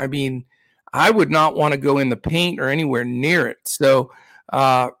Howard, I mean, I would not want to go in the paint or anywhere near it. So,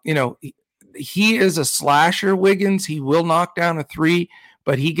 he is a slasher, Wiggins. He will knock down a 3,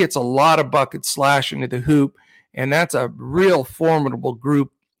 but he gets a lot of buckets slash into the hoop, and that's a real formidable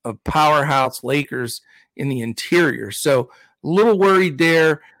group of powerhouse Lakers in the interior. So a little worried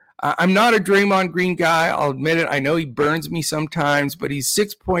there. I'm not a Draymond Green guy. I'll admit it. I know he burns me sometimes, but he's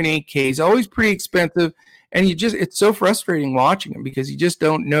 6.8K. He's always pretty expensive. And it's so frustrating watching him because you just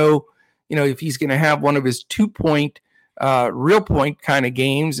don't know, if he's going to have one of his 2-point, real point kind of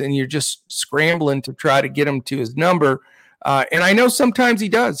games, and you're just scrambling to try to get him to his number. And I know sometimes he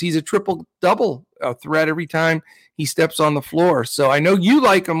does. He's a triple-double threat every time he steps on the floor. So I know you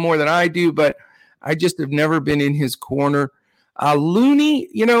like him more than I do, but I just have never been in his corner. Looney,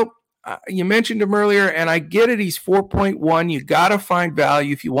 you mentioned him earlier, and I get it. He's 4.1. You got to find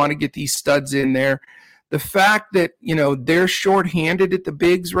value if you want to get these studs in there. The fact that, they're shorthanded at the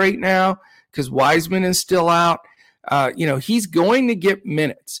bigs right now because Wiseman is still out, he's going to get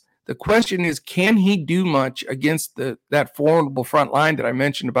minutes. The question is, can he do much against that formidable front line that I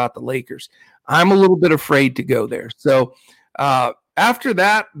mentioned about the Lakers? I'm a little bit afraid to go there. So after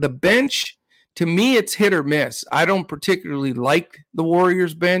that, the bench, to me, it's hit or miss. I don't particularly like the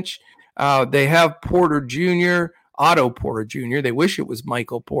Warriors bench. They have Porter Jr., Otto Porter Jr. They wish it was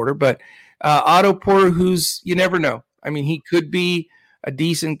Michael Porter, but Otto Porter, you never know. I mean, he could be a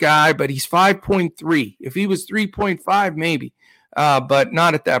decent guy, but he's 5.3. If he was 3.5, maybe, but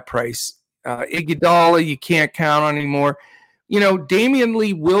not at that price. Iguodala, you can't count on anymore. Damian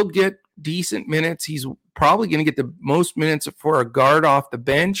Lee will get decent minutes. He's probably going to get the most minutes for a guard off the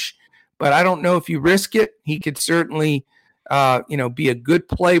bench, but I don't know if you risk it. He could certainly, be a good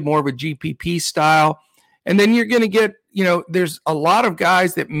play, more of a GPP style. And then you're going to get, there's a lot of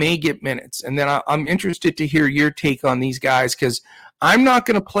guys that may get minutes. And then I'm interested to hear your take on these guys because I'm not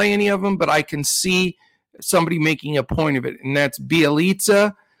going to play any of them, but I can see somebody making a point of it, and that's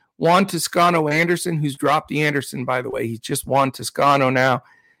Bielitsa, Juan Toscano-Anderson, who's dropped the Anderson, by the way. He's just Juan Toscano now.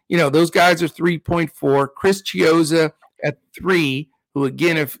 Those guys are 3.4. Chris Chiozza at 3, who,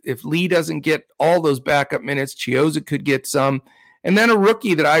 again, if Lee doesn't get all those backup minutes, Chiozza could get some. And then a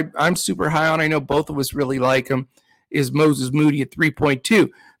rookie that I'm super high on, I know both of us really like him, is Moses Moody at 3.2.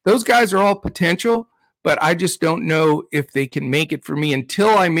 Those guys are all potential, but I just don't know if they can make it for me until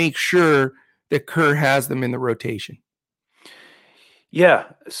I make sure that Kerr has them in the rotation. Yeah,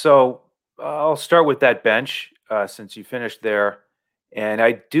 so I'll start with that bench since you finished there. And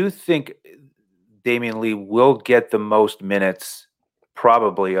I do think Damian Lee will get the most minutes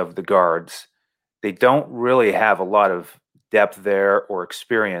probably of the guards. They don't really have a lot of depth there or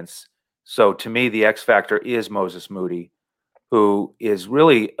experience. So to me, the X factor is Moses Moody, who is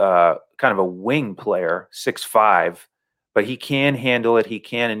really kind of a wing player, 6'5", but he can handle it. He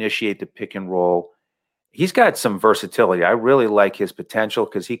can initiate the pick and roll. He's got some versatility. I really like his potential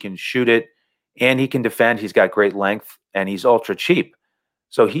because he can shoot it and he can defend. He's got great length and he's ultra cheap.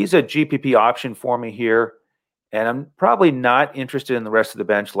 So he's a GPP option for me here. And I'm probably not interested in the rest of the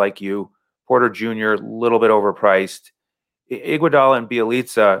bench like you. Porter Jr., a little bit overpriced. Iguodala and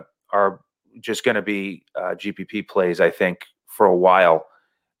Bielitsa are just going to be GPP plays, I think, for a while.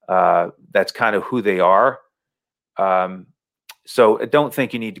 That's kind of who they are. So I don't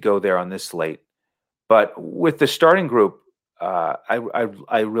think you need to go there on this slate. But with the starting group,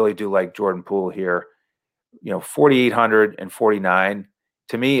 I really do like Jordan Poole here. 4,800 and 49.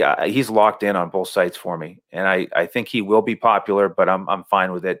 To me, he's locked in on both sites for me, and I think he will be popular. But I'm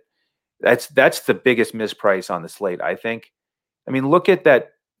fine with it. That's the biggest misprice on the slate, I think. I mean, look at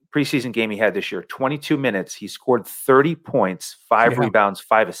that preseason game he had this year. 22 minutes, he scored 30 points, 5 rebounds,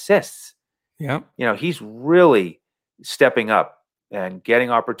 5 assists. Yeah, he's really stepping up and getting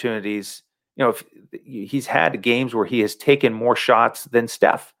opportunities. If he's had games where he has taken more shots than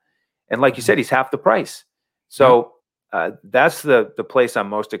Steph, and like you said, he's half the price. So that's the place I'm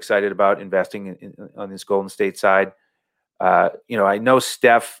most excited about investing on this Golden State side. I know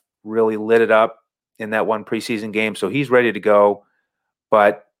Steph really lit it up in that one preseason game, so he's ready to go.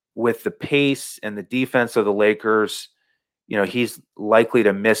 But with the pace and the defense of the Lakers, he's likely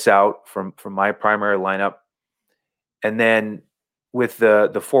to miss out from my primary lineup. And then with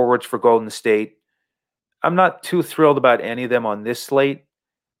the forwards for Golden State, I'm not too thrilled about any of them on this slate.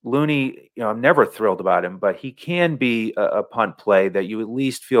 Looney, I'm never thrilled about him, but he can be a punt play that you at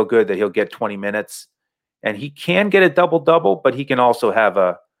least feel good that he'll get 20 minutes. And he can get a double-double, but he can also have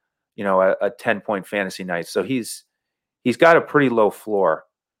a 10-point fantasy night. So he's got a pretty low floor,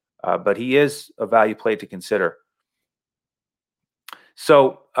 but he is a value play to consider.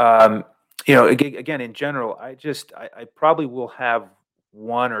 So, again, in general, I probably will have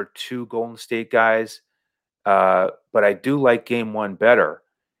 1 or 2 Golden State guys, but I do like game 1 better.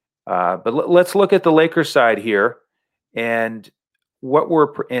 But let's look at the Lakers side here. And what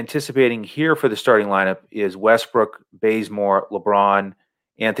we're anticipating here for the starting lineup is Westbrook, Bazemore, LeBron,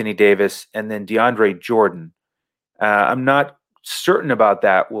 Anthony Davis, and then DeAndre Jordan. I'm not certain about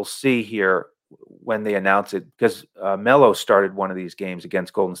that. We'll see here when they announce it, because Melo started one of these games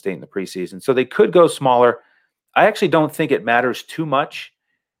against Golden State in the preseason. So they could go smaller. I actually don't think it matters too much.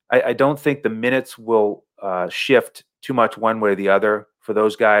 I don't think the minutes will shift too much one way or the other for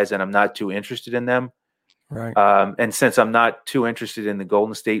those guys, and I'm not too interested in them. Right. And since I'm not too interested in the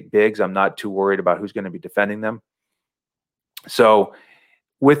Golden State bigs, I'm not too worried about who's going to be defending them. So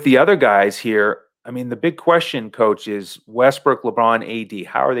with the other guys here, I mean, the big question, Coach, is Westbrook, LeBron, AD.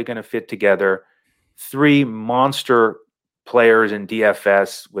 How are they going to fit together? 3 monster players in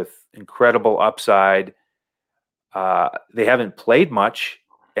DFS with incredible upside. They haven't played much,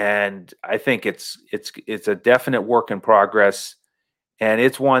 and I think it's a definite work in progress. And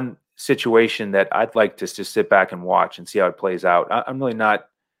it's one situation that I'd like to just sit back and watch and see how it plays out. I'm really not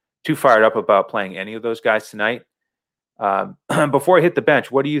too fired up about playing any of those guys tonight. Before I hit the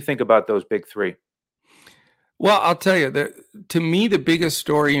bench, what do you think about those big 3? Well, I'll tell you, to me, the biggest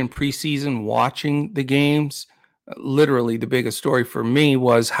story in preseason watching the games, literally the biggest story for me,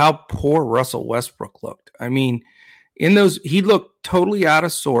 was how poor Russell Westbrook looked. I mean, he looked totally out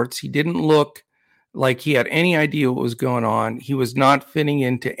of sorts. He didn't look like he had any idea what was going on. He was not fitting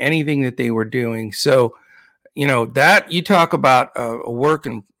into anything that they were doing. So, that you talk about a work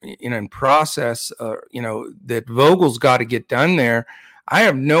in process, that Vogel's got to get done there. I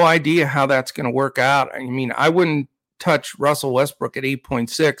have no idea how that's going to work out. I mean, I wouldn't touch Russell Westbrook at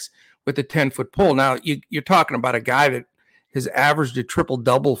 8.6 with a 10-foot pole. Now, you're talking about a guy that has averaged a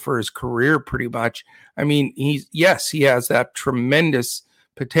triple-double for his career pretty much. I mean, he has that tremendous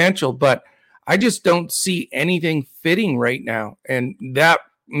potential, but I just don't see anything fitting right now. And that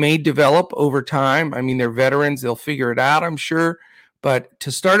may develop over time. I mean, they're veterans. They'll figure it out, I'm sure. But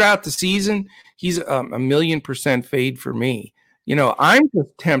to start out the season, he's a 1,000,000% fade for me. I'm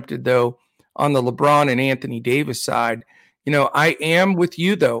just tempted, though, on the LeBron and Anthony Davis side. I am with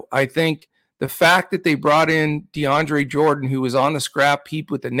you, though. I think the fact that they brought in DeAndre Jordan, who was on the scrap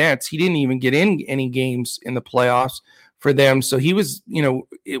heap with the Nets, he didn't even get in any games in the playoffs for them. So he was,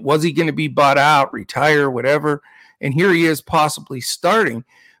 was he going to be bought out, retire, whatever? And here he is possibly starting.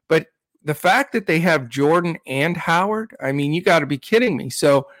 But the fact that they have Jordan and Howard, I mean, you got to be kidding me.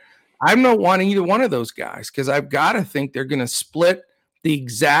 So I'm not wanting either one of those guys because I've got to think they're going to split the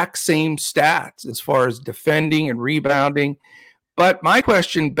exact same stats as far as defending and rebounding. But my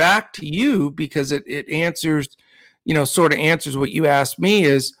question back to you, because it answers, sort of answers what you asked me,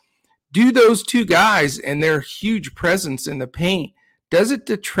 is do those two guys and their huge presence in the paint, does it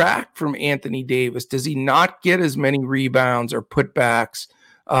detract from Anthony Davis? Does he not get as many rebounds or putbacks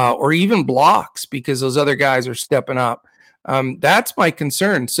or even blocks because those other guys are stepping up? That's my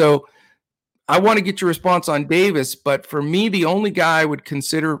concern. So I want to get your response on Davis, but for me, the only guy I would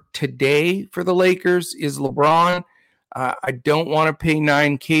consider today for the Lakers is LeBron. I don't want to pay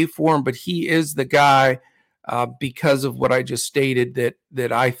 $9K for him, but he is the guy because of what I just stated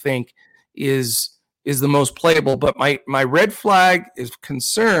that I think is the most playable. But my red flag is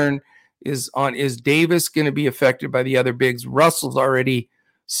concern is Davis going to be affected by the other bigs? Russell's already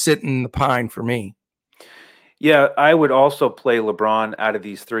sitting in the pine for me. Yeah, I would also play LeBron out of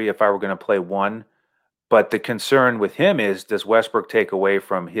these three if I were going to play one. But the concern with him is, does Westbrook take away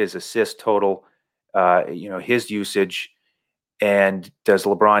from his assist total, his usage? And does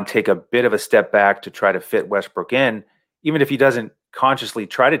LeBron take a bit of a step back to try to fit Westbrook in? Even if he doesn't consciously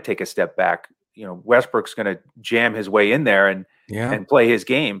try to take a step back, Westbrook's going to jam his way in there and play his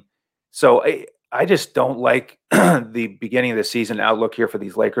game. So I just don't like the beginning of the season outlook here for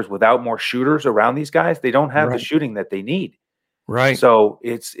these Lakers without more shooters around these guys. They don't have the shooting that they need. Right. So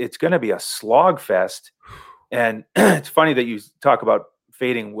it's going to be a slog fest. And it's funny that you talk about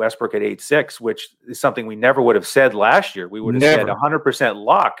fading Westbrook at 8.6, which is something we never would have said last year. We would have said 100%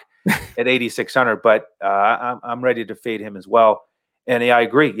 lock at 8,600, but I'm ready to fade him as well. And I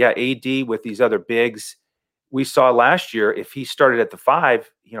agree. Yeah, AD with these other bigs. We saw last year, if he started at the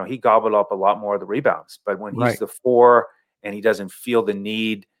 5, he gobbled up a lot more of the rebounds. But when he's the 4 and he doesn't feel the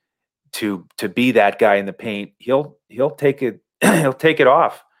need to be that guy in the paint, he'll take it he'll take it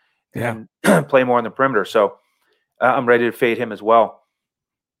off and play more on the perimeter. So I'm ready to fade him as well.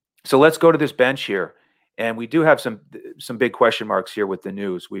 So let's go to this bench here, and we do have some big question marks here with the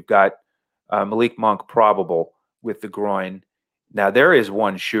news. We've got Malik Monk probable with the groin. Now, there is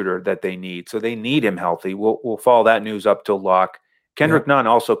one shooter that they need, so they need him healthy. We'll follow that news up till lock. Kendrick Nunn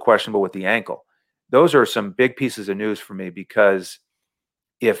also questionable with the ankle. Those are some big pieces of news for me because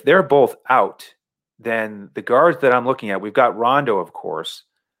if they're both out, then the guards that I'm looking at, we've got Rondo, of course,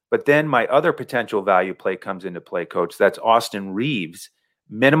 but then my other potential value play comes into play, Coach. That's Austin Reeves.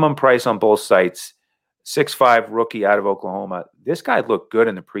 Minimum price on both sites, 6'5" rookie out of Oklahoma. This guy looked good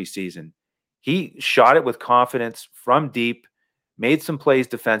in the preseason. He shot it with confidence from deep, made some plays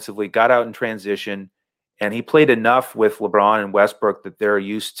defensively, got out in transition, and he played enough with LeBron and Westbrook that they're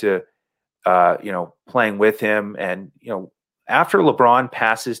used to, playing with him. And, after LeBron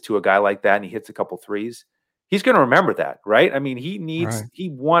passes to a guy like that and he hits a couple threes, he's going to remember that, right? I mean, he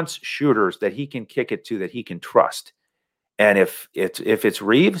wants shooters that he can kick it to, that he can trust. And if it's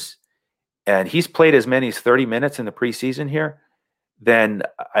Reeves and he's played as many as 30 minutes in the preseason here, then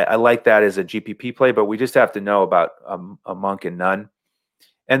I like that as a GPP play, but we just have to know about a Monk and Nunn.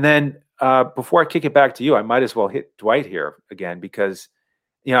 And then before I kick it back to you, I might as well hit Dwight here again because,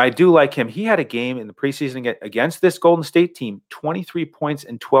 I do like him. He had a game in the preseason against this Golden State team, 23 points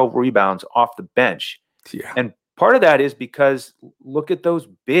and 12 rebounds off the bench. Yeah. And part of that is because look at those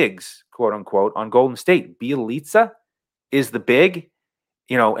bigs, quote unquote, on Golden State. Bielitsa is the big,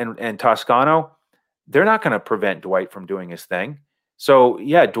 and Toscano. They're not going to prevent Dwight from doing his thing. So,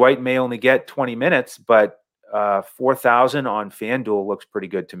 yeah, Dwight may only get 20 minutes, but 4,000 on FanDuel looks pretty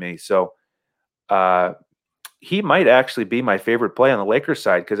good to me. So he might actually be my favorite play on the Lakers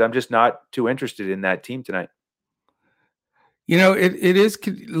side because I'm just not too interested in that team tonight. It is.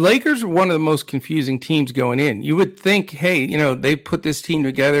 Lakers are one of the most confusing teams going in. You would think, hey, they put this team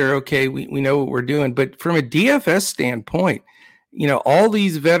together. Okay, we know what we're doing. But from a DFS standpoint, all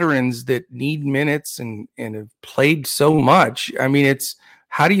these veterans that need minutes and have played so much. I mean, it's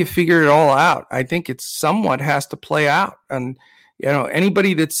how do you figure it all out? I think it's somewhat has to play out. And,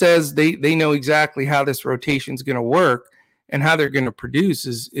 anybody that says they know exactly how this rotation is going to work and how they're going to produce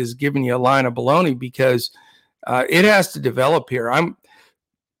is giving you a line of baloney, because it has to develop here.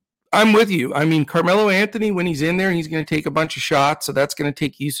 I'm with you. I mean, Carmelo Anthony, when he's in there, he's going to take a bunch of shots, so that's going to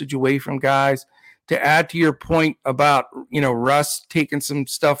take usage away from guys. To add to your point about, Russ taking some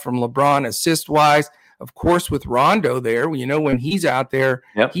stuff from LeBron assist-wise, of course, with Rondo there, when he's out there,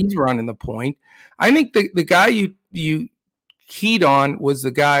 Yep. He's running the point. I think the guy you keyed on was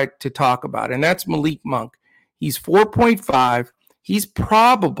the guy to talk about, and that's Malik Monk. He's 4.5. He's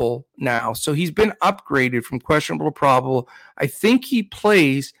probable now, so he's been upgraded from questionable to probable. I think he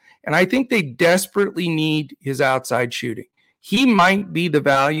plays, and I think they desperately need his outside shooting. He might be the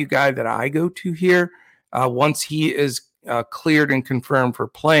value guy that I go to here once he is cleared and confirmed for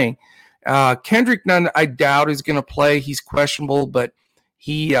playing. Kendrick Nunn, I doubt is going to play. He's questionable, but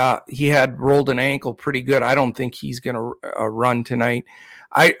he had rolled an ankle pretty good. I don't think he's going to run tonight.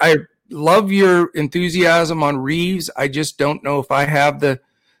 I love your enthusiasm on Reeves. I just don't know if I have the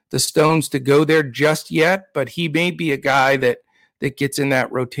stones to go there just yet, but he may be a guy that gets in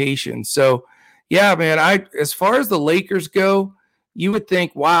that rotation. So, yeah, man, as far as the Lakers go, you would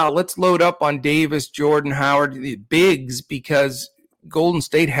think, wow, let's load up on Davis, Jordan, Howard, the bigs, because Golden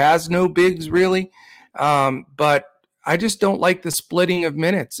State has no bigs really. But I just don't like the splitting of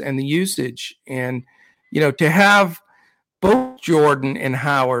minutes and the usage. And, to have both Jordan and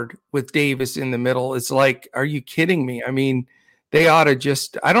Howard with Davis in the middle, it's like, are you kidding me? I mean, they ought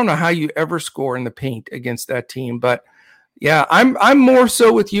to I don't know how you ever score in the paint against that team, but yeah, I'm more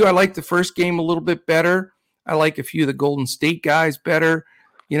so with you. I like the first game a little bit better. I like a few of the Golden State guys better.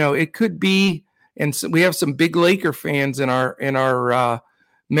 It could be, and so we have some big Laker fans in our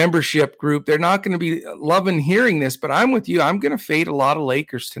membership group. They're not going to be loving hearing this, but I'm with you. I'm going to fade a lot of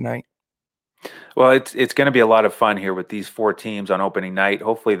Lakers tonight. Well, it's going to be a lot of fun here with these four teams on opening night.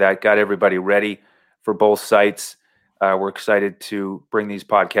 Hopefully that got everybody ready for both sites. We're excited to bring these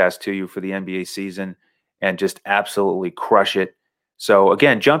podcasts to you for the NBA season and just absolutely crush it. So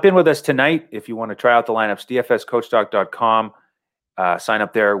again, jump in with us tonight. If you want to try out the lineups, dfscoachtalk.com. Sign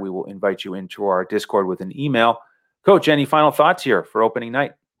up there. We will invite you into our Discord with an email. Coach, any final thoughts here for opening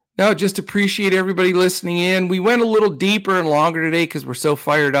night? No, just appreciate everybody listening in. We went a little deeper and longer today because we're so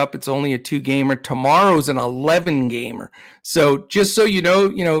fired up. It's only a 2-gamer. Tomorrow's an 11-gamer. So just so you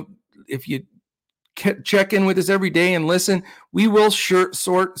know, if you check in with us every day and listen, we will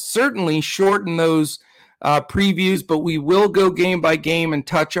certainly shorten those previews, but we will go game by game and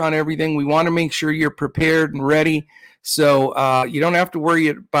touch on everything. We want to make sure you're prepared and ready. So you don't have to worry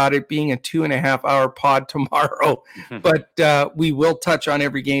about it being a 2.5-hour pod tomorrow, but we will touch on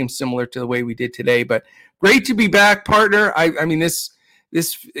every game similar to the way we did today. But great to be back, partner. I mean, this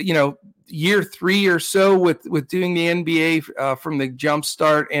year 3 or so with doing the NBA from the jump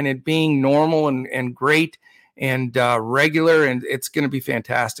start and it being normal and great and regular, and it's going to be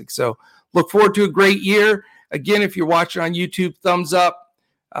fantastic. So look forward to a great year. Again, if you're watching on YouTube, thumbs up.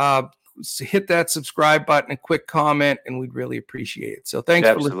 Hit that subscribe button, a quick comment, and we'd really appreciate it. So thanks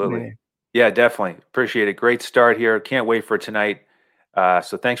for listening in. Yeah, definitely. Appreciate it. Great start here. Can't wait for tonight.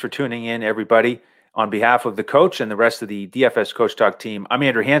 So thanks for tuning in, everybody. On behalf of the coach and the rest of the DFS Coach Talk team, I'm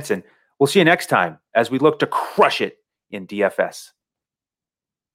Andrew Hansen. We'll see you next time as we look to crush it in DFS.